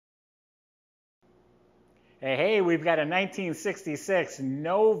Hey, we've got a 1966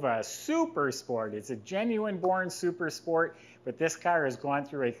 Nova Super Sport. It's a genuine born Super Sport, but this car has gone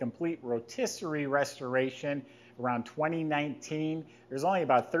through a complete rotisserie restoration around 2019. There's only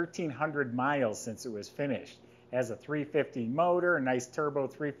about 1,300 miles since it was finished. It has a 350 motor, a nice turbo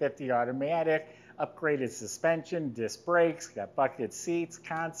 350 automatic, upgraded suspension, disc brakes, got bucket seats,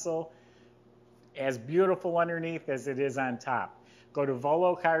 console. As beautiful underneath as it is on top. Go to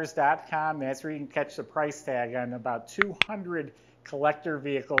volocars.com. That's where you can catch the price tag on about 200 collector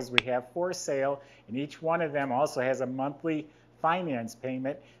vehicles we have for sale, and each one of them also has a monthly finance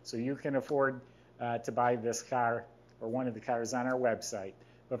payment, so you can afford to buy this car or one of the cars on our website.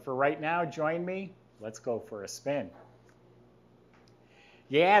 But for right now, join me. Let's go for a spin.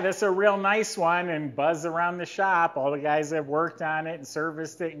 Yeah, this is a real nice one, and buzz around the shop. All the guys that have worked on it and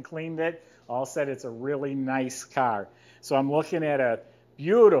serviced it and cleaned it all said it's a really nice car. So I'm looking at a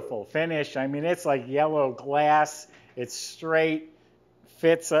beautiful finish. I mean, it's like yellow glass. It's straight,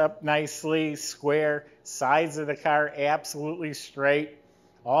 fits up nicely, square. Sides of the car absolutely straight.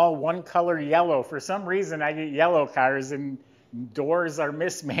 All one color yellow. For some reason, I get yellow cars and doors are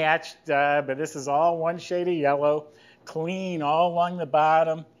mismatched, but this is all one shade of yellow. Clean all along the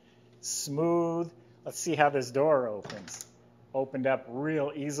bottom, smooth. Let's see how this door opens. Opened up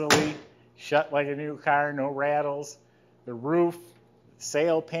real easily, shut like a new car, no rattles. The roof,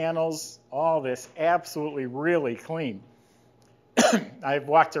 sail panels, all this absolutely really clean. I've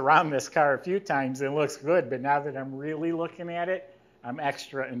walked around this car a few times and it looks good, but now that I'm really looking at it, I'm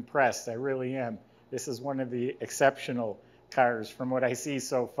extra impressed. I really am. This is one of the exceptional cars from what I see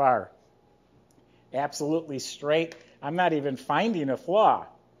so far. Absolutely straight. I'm not even finding a flaw.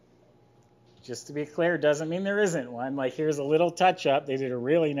 Just to be clear, doesn't mean there isn't one. Like, here's a little touch-up. They did a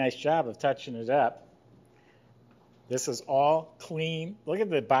really nice job of touching it up. This is all clean. Look at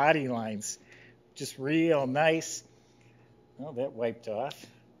the body lines. Just real nice. Oh, that wiped off.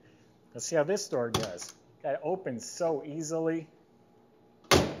 Let's see how this door does. That opens so easily.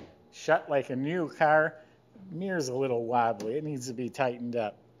 Shut like a new car. Mirror's a little wobbly. It needs to be tightened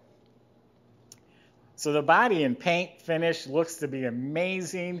up. So the body and paint finish looks to be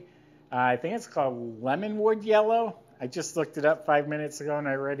amazing. I think it's called Lemonwood yellow. I just looked it up 5 minutes ago and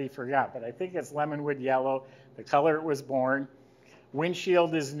I already forgot, but I think it's Lemonwood yellow, the color it was born.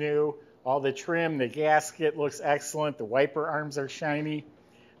 Windshield is new. All the trim, the gasket looks excellent. The wiper arms are shiny.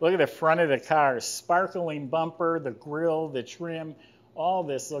 Look at the front of the car. Sparkling bumper, the grille, the trim. All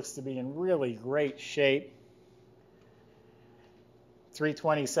this looks to be in really great shape.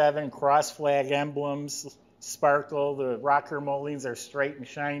 327 cross flag emblems sparkle. The rocker moldings are straight and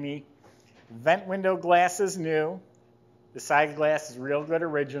shiny. Vent window glass is new. The side glass is real good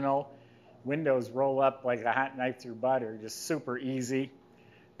original. Windows roll up like a hot knife through butter, just super easy.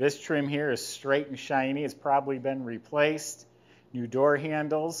 This trim here is straight and shiny. It's probably been replaced. New door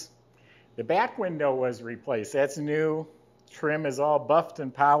handles. The back window was replaced. That's new. Trim is all buffed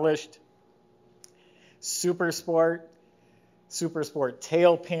and polished. Super Sport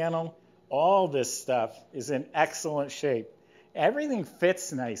tail panel. All this stuff is in excellent shape. Everything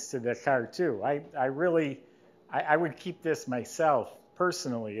fits nice to the car too. I would keep this myself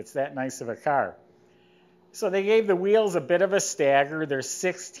personally. It's that nice of a car. So they gave the wheels a bit of a stagger. They're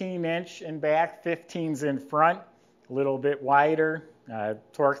 16-inch in back, 15s in front, a little bit wider.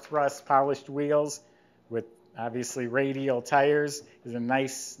 Torque thrust polished wheels with obviously radial tires. Is a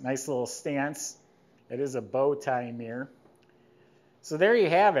nice little stance. It is a bow tie mirror. So there you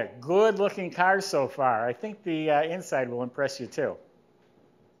have it. Good looking car so far. I think the inside will impress you too.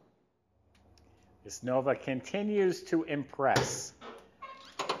 This Nova continues to impress.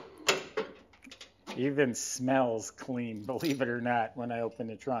 Even smells clean, believe it or not, when I open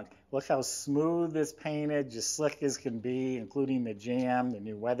the trunk. Look how smooth it's painted, just slick as can be, including the jam, the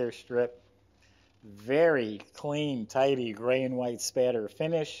new Weatherstrip. Very clean, tidy, gray and white spatter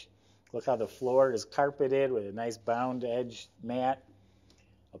finish. Look how the floor is carpeted with a nice bound edge mat.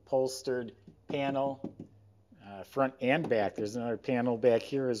 Upholstered panel, front and back. There's another panel back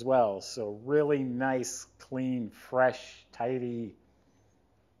here as well. So really nice, clean, fresh, tidy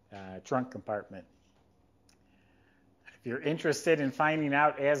trunk compartment. If you're interested in finding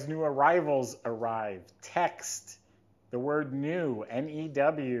out as new arrivals arrive, text the word new,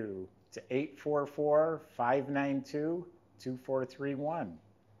 N-E-W, to 844-592-2431.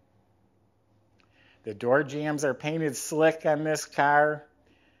 The door jambs are painted slick on this car.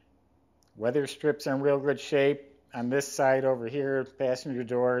 Weather strips are in real good shape. On this side over here, passenger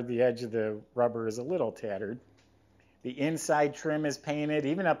door, the edge of the rubber is a little tattered. The inside trim is painted.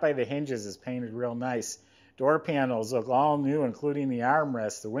 Even up by the hinges is painted real nice. Door panels look all new, including the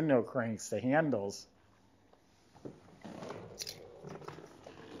armrests, the window cranks, the handles.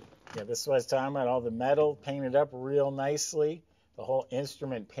 Yeah, this is what I was talking about, all the metal painted up real nicely. The whole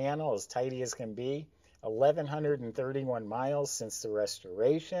instrument panel as tidy as can be. 1,131 miles since the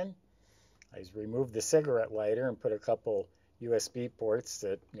restoration. I just removed the cigarette lighter and put a couple USB ports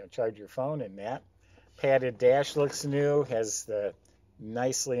to charge your phone in that. Padded dash looks new, has the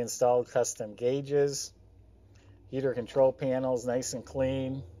nicely installed custom gauges. Heater control panels, nice and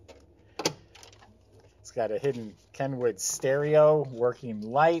clean. It's got a hidden Kenwood stereo, working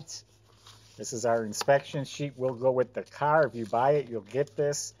light. This is our inspection sheet. Will go with the car. If you buy it, you'll get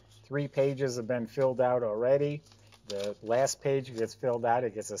this. 3 pages have been filled out already. The last page gets filled out.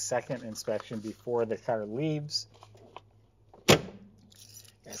 It gets a second inspection before the car leaves.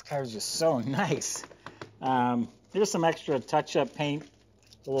 This car is just so nice. Here's some extra touch-up paint.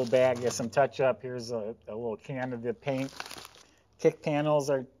 A little bag, get some touch-up. Here's a little can of the paint. Kick panels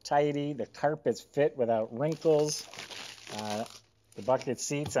are tidy. The carpets fit without wrinkles. The bucket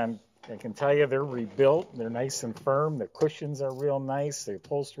seats, I can tell you they're rebuilt. They're nice and firm. The cushions are real nice. The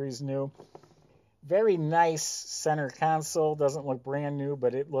upholstery's new. Very nice center console. Doesn't look brand new,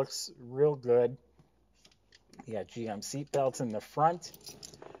 but it looks real good. You got GM seat belts in the front.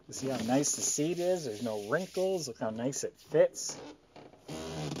 You see how nice the seat is. There's no wrinkles. Look how nice it fits.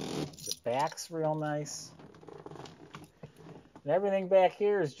 The back's real nice. And everything back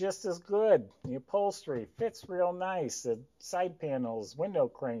here is just as good. The upholstery fits real nice. The side panels, window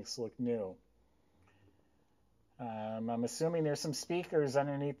cranks look new. I'm assuming there's some speakers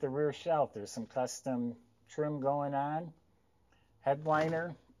underneath the rear shelf. There's some custom trim going on.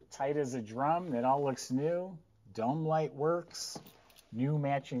 Headliner, tight as a drum. It all looks new. Dome light works. New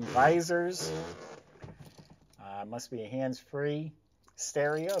matching visors. Must be a hands-free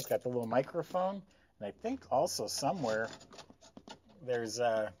stereo. It's got the little microphone. And I think also somewhere there's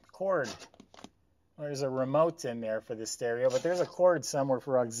a cord. There's a remote in there for the stereo, but there's a cord somewhere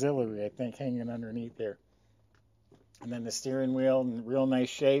for auxiliary, I think, hanging underneath there. And then the steering wheel in real nice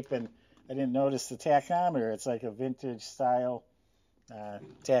shape, and I didn't notice the tachometer. It's like a vintage style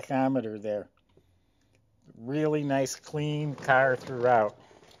tachometer there. Really nice, clean car throughout.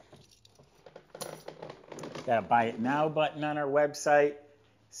 Got a buy it now button on our website.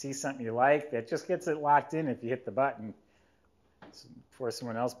 See something you like, that just gets it locked in if you hit the button before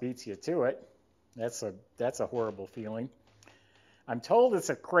someone else beats you to it. That's a horrible feeling. I'm told it's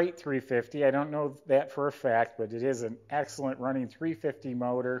a crate 350. I don't know that for a fact, but it is an excellent running 350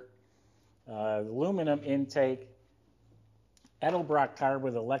 motor. Aluminum intake. Edelbrock car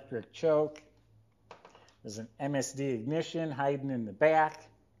with electric choke. There's an MSD ignition hiding in the back.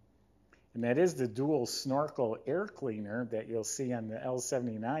 And that is the dual snorkel air cleaner that you'll see on the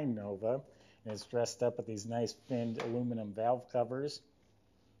L79 Nova. And it's dressed up with these nice finned aluminum valve covers.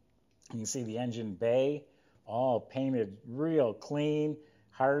 You can see the engine bay, all painted real clean.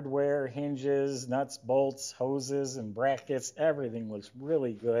 Hardware, hinges, nuts, bolts, hoses, and brackets. Everything looks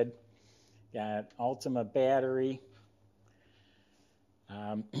really good. Got Ultima battery.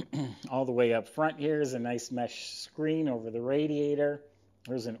 All the way up front here is a nice mesh screen over the radiator.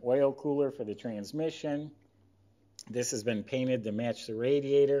 There's an oil cooler for the transmission. This has been painted to match the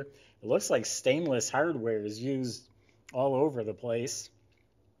radiator. It looks like stainless hardware is used all over the place.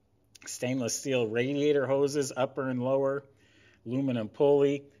 Stainless steel radiator hoses, upper and lower. Aluminum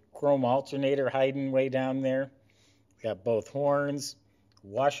pulley, chrome alternator hiding way down there. Got both horns,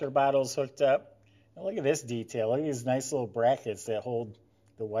 washer bottles hooked up. Now look at this detail. Look at these nice little brackets that hold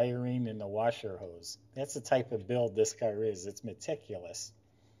the wiring and the washer hose. That's the type of build this car is. It's meticulous.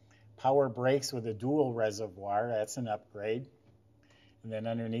 Power brakes with a dual reservoir. That's an upgrade. And then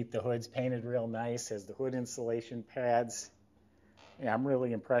underneath the hood's painted real nice. Has the hood insulation pads. Yeah, I'm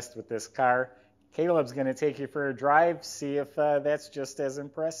really impressed with this car. Caleb's going to take you for a drive, see if that's just as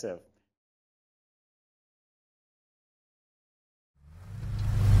impressive.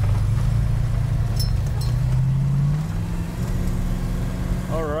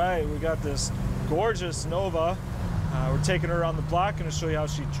 All right, we got this gorgeous Nova. We're taking her around the block. Going to show you how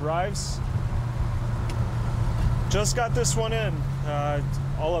she drives. Just got this one in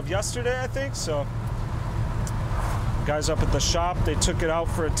all of yesterday, I think. So guys up at the shop, they took it out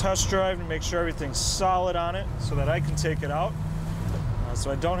for a test drive to make sure everything's solid on it so that I can take it out.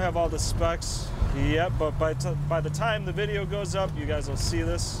 So I don't have all the specs yet, but by the time the video goes up, you guys will see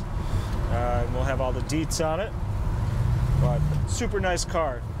this. And we'll have all the deets on it. But super nice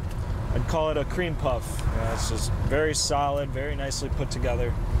car. I'd call it a cream puff. It's just very solid, very nicely put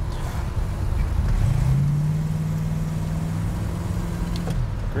together.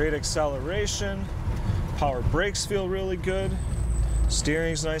 Great acceleration. Power brakes feel really good.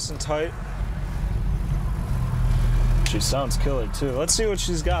 Steering's nice and tight. Actually sounds killer too. Let's see what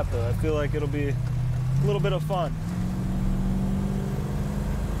she's got though. I feel like it'll be a little bit of fun.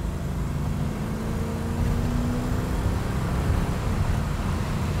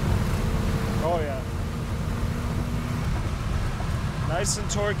 Oh yeah. Nice and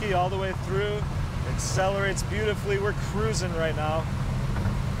torquey all the way through. Accelerates beautifully. We're cruising right now.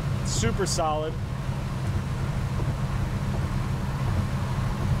 Super solid.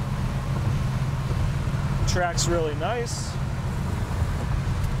 Track's really nice.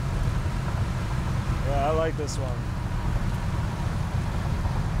 Yeah, I like this one.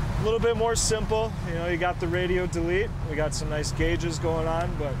 A little bit more simple. You know, you got the radio delete. We got some nice gauges going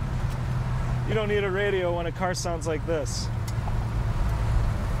on, but you don't need a radio when a car sounds like this.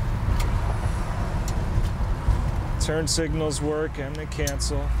 Turn signals work and they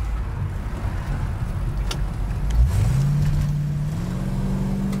cancel.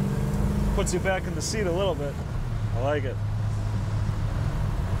 Puts you back in the seat a little bit. I like it.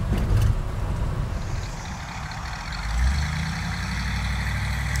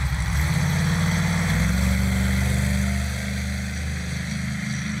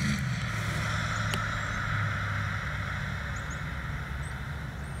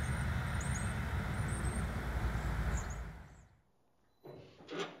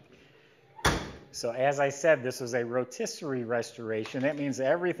 So as I said, this was a rotisserie restoration. That means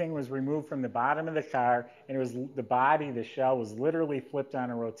everything was removed from the bottom of the car, and it was the body, the shell, was literally flipped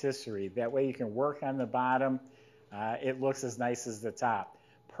on a rotisserie. That way you can work on the bottom. It looks as nice as the top.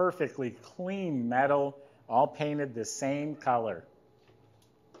 Perfectly clean metal, all painted the same color.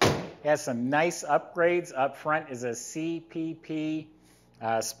 It has some nice upgrades. Up front is a CPP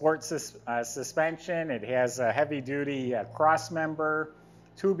sport suspension. It has a heavy-duty cross member,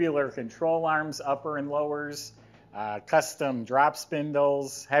 tubular control arms, upper and lowers, custom drop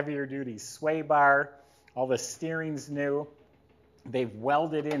spindles, heavier duty sway bar. All the steering's new. They've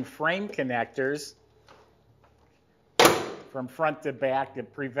welded in frame connectors from front to back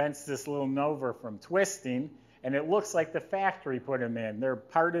that prevents this little Nova from twisting, and it looks like the factory put them in. They're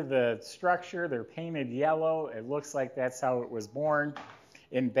part of the structure. They're painted yellow. It looks like that's how it was born.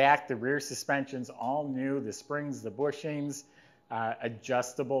 In back, the rear suspension's all new. The springs, the bushings,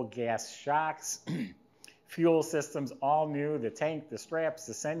 adjustable gas shocks, fuel systems all new, the tank, the straps,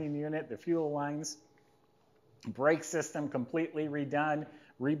 the sending unit, the fuel lines, brake system completely redone,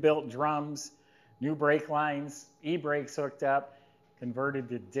 rebuilt drums, new brake lines, e-brakes hooked up, converted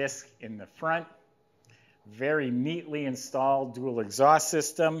to disc in the front, very neatly installed dual exhaust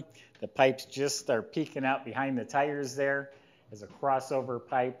system. The pipes just are peeking out behind the tires there. There's a crossover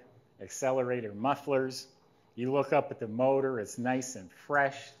pipe, accelerator mufflers. You look up at the motor, it's nice and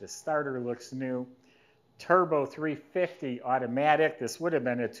fresh. The starter looks new. Turbo 350 automatic. This would have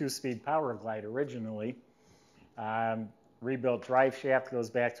been a 2-speed power glide originally. Rebuilt drive shaft, goes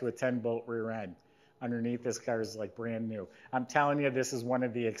back to a 10-bolt rear end. Underneath, this car is like brand new. I'm telling you, this is one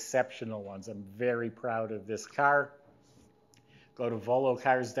of the exceptional ones. I'm very proud of this car. Go to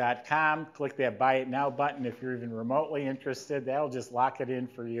volocars.com, click that Buy It Now button if you're even remotely interested. That'll just lock it in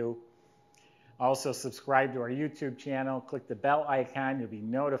for you. Also, subscribe to our YouTube channel. Click the bell icon. You'll be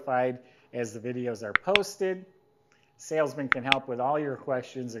notified as the videos are posted. Salesman can help with all your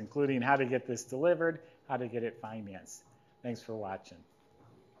questions, including how to get this delivered, how to get it financed. Thanks for watching.